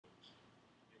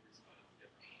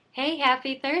Hey,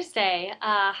 happy Thursday.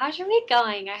 How's your week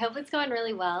going? I hope it's going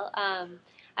really well.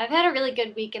 I've had a really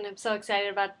good week and I'm so excited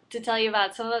about to tell you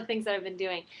about some of the things that I've been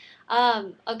doing.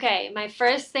 Okay, my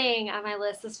first thing on my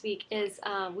list this week is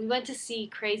we went to see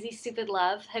Crazy Stupid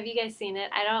Love. Have you guys seen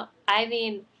it? I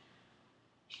mean,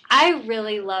 I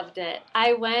really loved it.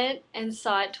 I went and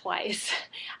saw it twice.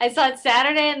 I saw it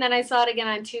Saturday and then I saw it again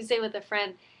on Tuesday with a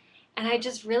friend and I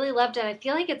just really loved it. I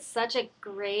feel like it's such a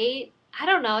great, I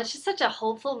don't know, it's just such a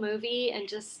hopeful movie and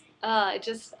I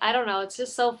don't know, it's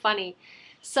just so funny.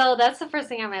 So that's the first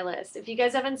thing on my list. If you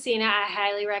guys haven't seen it, I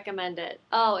highly recommend it.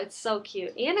 Oh, it's so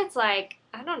cute. And it's like,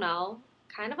 I don't know,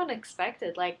 kind of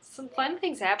unexpected. Like some fun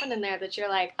things happen in there that you're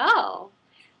like, oh,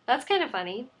 that's kind of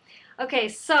funny. Okay,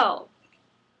 so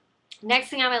next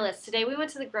thing on my list. Today we went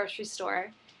to the grocery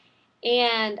store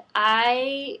and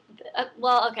okay,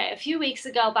 a few weeks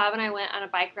ago, Bob and I went on a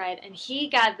bike ride, and he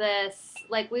got this.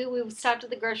 Like, we stopped at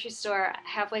the grocery store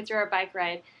halfway through our bike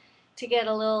ride to get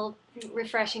a little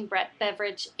refreshing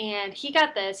beverage, and he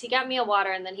got this. He got me a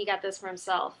water, and then he got this for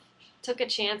himself. Took a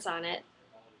chance on it,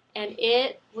 and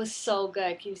it was so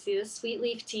good. Can you see the sweet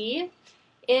leaf tea?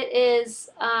 It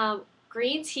is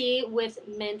green tea with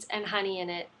mint and honey in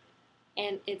it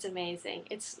and it's amazing.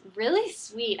 It's really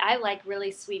sweet. I like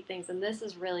really sweet things, and this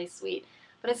is really sweet.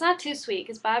 But it's not too sweet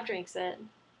because Bob drinks it,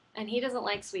 and he doesn't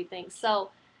like sweet things.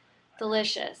 So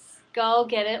delicious. Go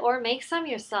get it or make some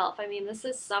yourself. I mean, this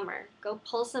is summer. Go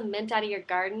pull some mint out of your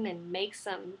garden and make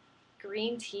some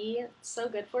green tea. It's so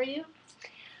good for you.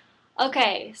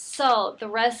 Okay, so the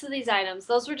rest of these items,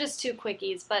 those were just two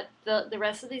quickies, but the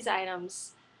rest of these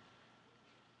items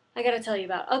I gotta tell you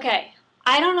about. Okay,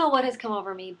 I don't know what has come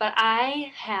over me, but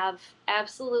I have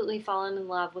absolutely fallen in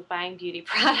love with buying beauty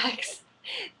products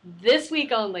this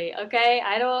week only. Okay,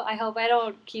 I hope I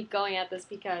don't keep going at this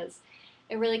because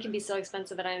it really can be so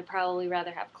expensive, and I'd probably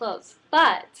rather have clothes.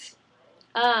 But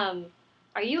um,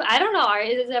 are you? I don't know.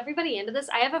 Is everybody into this?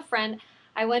 I have a friend.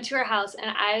 I went to her house,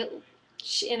 and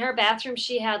in her bathroom,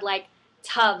 she had like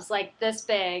tubs like this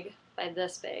big by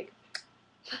this big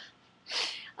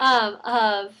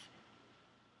of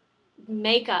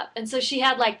makeup. And so she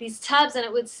had like these tubs and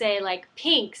it would say like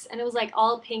pinks and it was like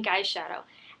all pink eyeshadow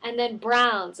and then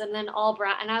browns and then all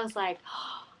brown and I was like,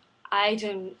 oh, I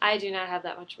do not have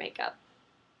that much makeup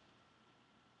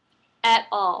at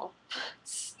all.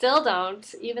 Still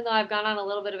don't, even though I've gone on a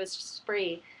little bit of a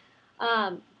spree.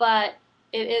 But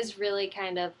it is really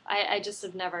kind of I just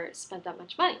have never spent that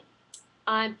much money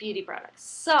on beauty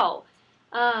products.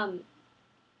 Um,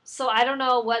 so I don't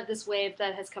know what this wave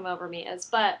that has come over me is,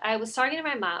 but I was talking to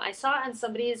my mom. I saw it on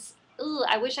somebody's, ooh,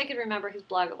 I wish I could remember whose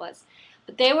blog it was,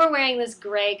 but they were wearing this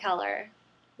gray color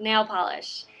nail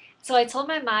polish. So I told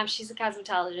my mom, she's a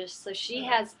cosmetologist, so she's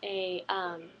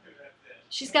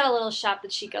got a little shop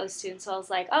that she goes to, and so I was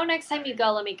like, oh, next time you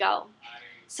go, let me go.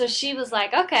 So she was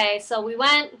like, okay, so we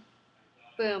went,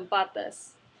 boom, bought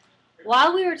this.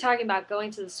 While we were talking about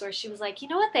going to the store, she was like, you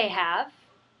know what they have?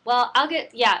 Well,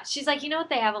 yeah. She's like, you know what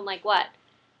they have? I'm like, what?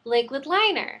 Liquid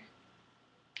liner.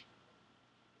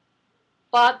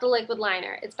 Bought the liquid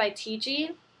liner. It's by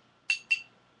TG.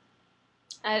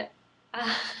 I,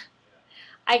 uh,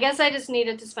 I guess I just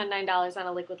needed to spend $9 on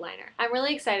a liquid liner. I'm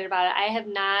really excited about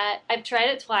it. I've tried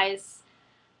it twice.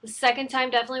 The second time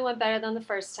definitely went better than the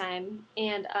first time.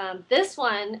 And this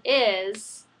one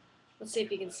is, let's see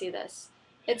if you can see this.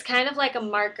 It's kind of like a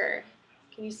marker.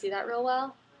 Can you see that real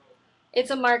well? It's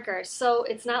a marker, so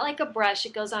it's not like a brush.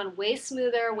 It goes on way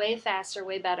smoother, way faster,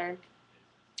 way better.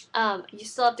 You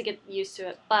still have to get used to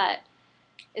it, but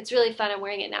it's really fun. I'm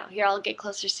wearing it now. Here, I'll get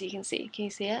closer so you can see. Can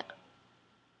you see it?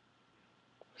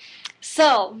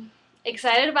 So,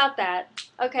 excited about that.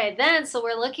 Okay, then, so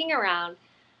we're looking around,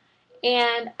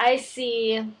 and I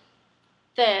see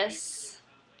this,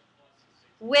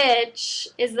 which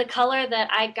is the color that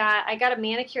I got. I got a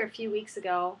manicure a few weeks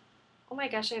ago. Oh my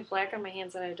gosh, I have black on my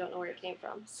hands and I don't know where it came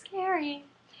from. Scary.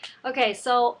 Okay,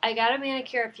 so I got a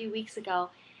manicure a few weeks ago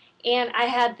and I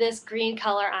had this green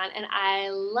color on and I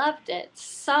loved it.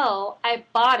 So I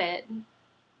bought it.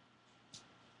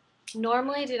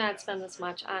 Normally I do not spend this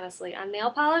much, honestly. On nail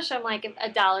polish, I'm like,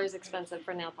 $1 is expensive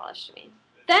for nail polish to me.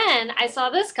 Then I saw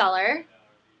this color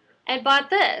and bought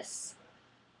this.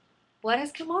 What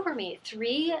has come over me?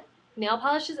 3 nail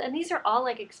polishes, and these are all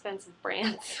like expensive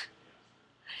brands.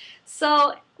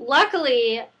 So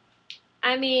luckily,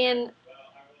 I mean,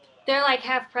 they're like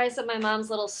half price at my mom's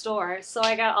little store. So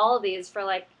I got all of these for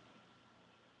like,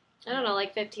 I don't know,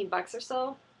 like 15 bucks or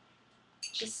so.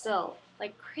 Just still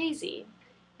like crazy.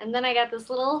 And then I got this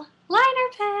little liner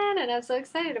pen and I'm so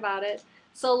excited about it.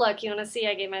 So look, you want to see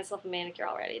I gave myself a manicure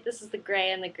already. This is the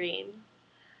gray and the green.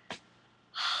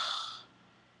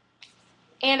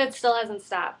 And it still hasn't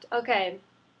stopped. Okay.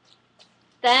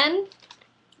 Then,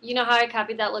 you know how I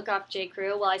copied that look off J.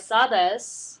 Crew? Well, I saw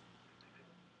this,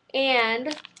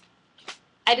 and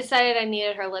I decided I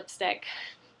needed her lipstick.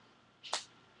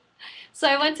 So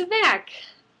I went to MAC,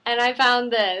 and I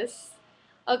found this.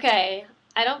 Okay,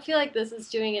 I don't feel like this is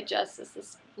doing it justice.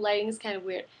 This lighting is kind of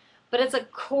weird. But it's a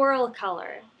coral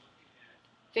color.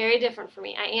 Very different for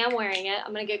me. I am wearing it.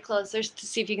 I'm going to get closer to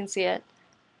see if you can see it.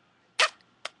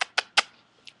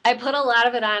 I put a lot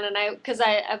of it on, and because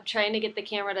I'm trying to get the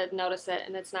camera to notice it,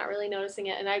 and it's not really noticing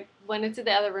it. And I went into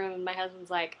the other room, and my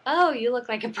husband's like, "Oh, you look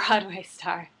like a Broadway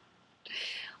star."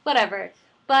 Whatever.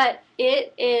 But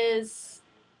it is,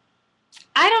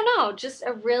 I don't know, just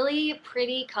a really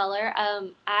pretty color.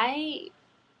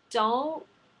 Don't,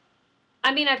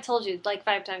 I mean, I've told you like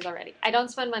 5 times already. I don't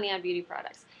spend money on beauty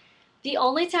products. The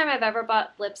only time I've ever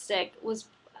bought lipstick was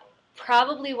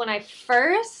probably when I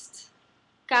first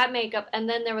got makeup, and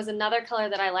then there was another color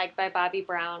that I liked by Bobbi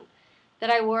Brown that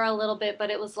I wore a little bit, but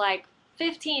it was like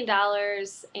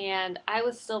 $15, and I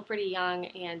was still pretty young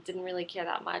and didn't really care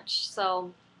that much,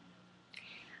 so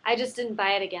I just didn't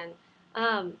buy it again.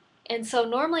 Um, and so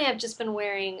normally I've just been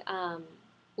wearing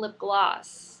lip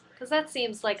gloss because that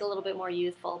seems like a little bit more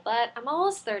youthful, but I'm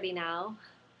almost 30 now,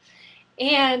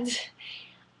 and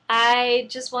I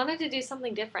just wanted to do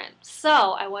something different.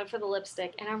 So I went for the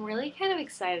lipstick, and I'm really kind of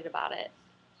excited about it.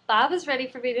 Bob is ready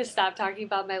for me to stop talking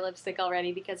about my lipstick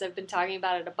already because I've been talking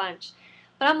about it a bunch.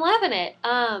 But I'm loving it.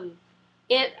 I'm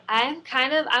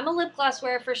a lip gloss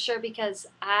wearer for sure because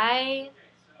I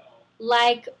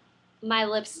like my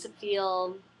lips to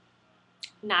feel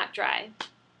not dry.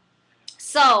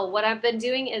 So what I've been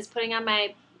doing is putting on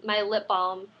my lip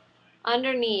balm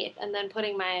underneath and then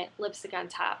putting my lipstick on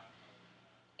top.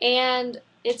 And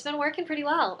it's been working pretty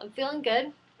well. I'm feeling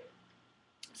good.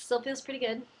 Still feels pretty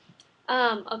good.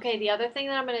 Okay, the other thing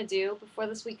that I'm gonna do before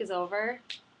this week is over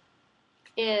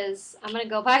is I'm gonna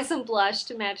go buy some blush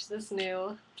to match this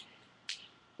new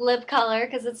lip color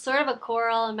because it's sort of a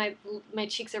coral and my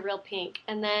cheeks are real pink.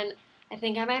 And then I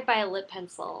think I might buy a lip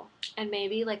pencil and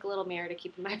maybe like a little mirror to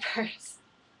keep in my purse.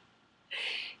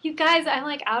 You guys, I'm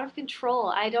like out of control.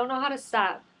 I don't know how to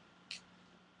stop.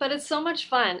 But it's so much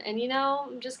fun, and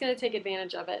I'm just gonna take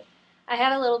advantage of it. I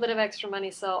had a little bit of extra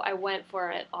money, so I went for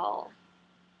it all.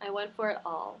 I went for it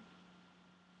all.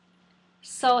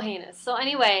 So heinous. So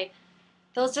anyway,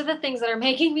 those are the things that are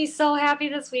making me so happy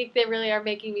this week. They really are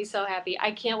making me so happy.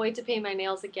 I can't wait to paint my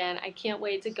nails again. I can't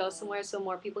wait to go somewhere so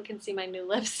more people can see my new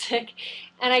lipstick.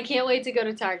 And I can't wait to go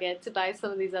to Target to buy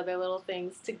some of these other little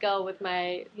things to go with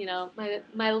my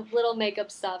little makeup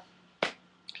stuff.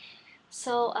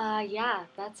 So yeah,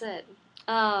 that's it.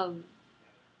 Um,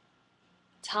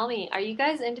 Tell me, are you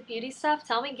guys into beauty stuff?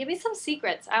 Tell me, give me some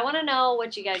secrets. I want to know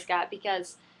what you guys got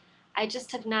because I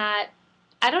just have not,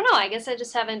 I don't know, I guess I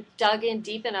just haven't dug in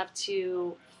deep enough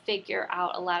to figure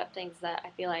out a lot of things that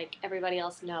I feel like everybody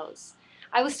else knows.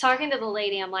 I was talking to the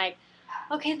lady, I'm like,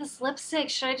 okay, this lipstick,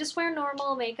 should I just wear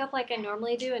normal makeup like I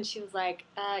normally do? And she was like,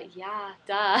 yeah,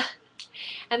 duh.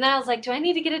 And then I was like, do I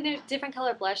need to get a different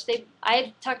color blush? I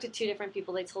had talked to 2 different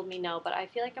people. They told me no, but I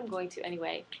feel like I'm going to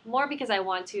anyway. More because I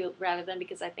want to rather than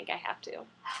because I think I have to.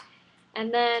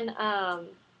 And then,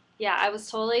 yeah, I was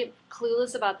totally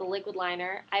clueless about the liquid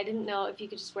liner. I didn't know if you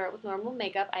could just wear it with normal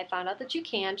makeup. I found out that you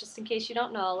can, just in case you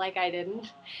don't know, like I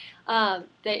didn't.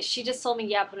 That she just told me,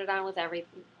 yeah, put it on with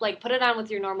everything. Like, put it on with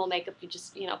your normal makeup. You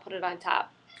just, put it on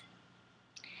top.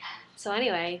 So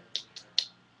anyway,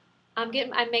 I'm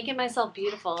making myself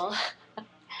beautiful.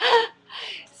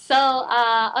 So,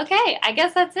 okay, I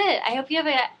guess that's it. I hope you have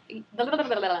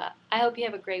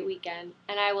a great weekend,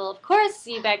 and I will of course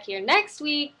see you back here next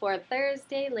week for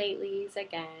Thursday Latelies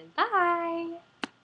again. Bye.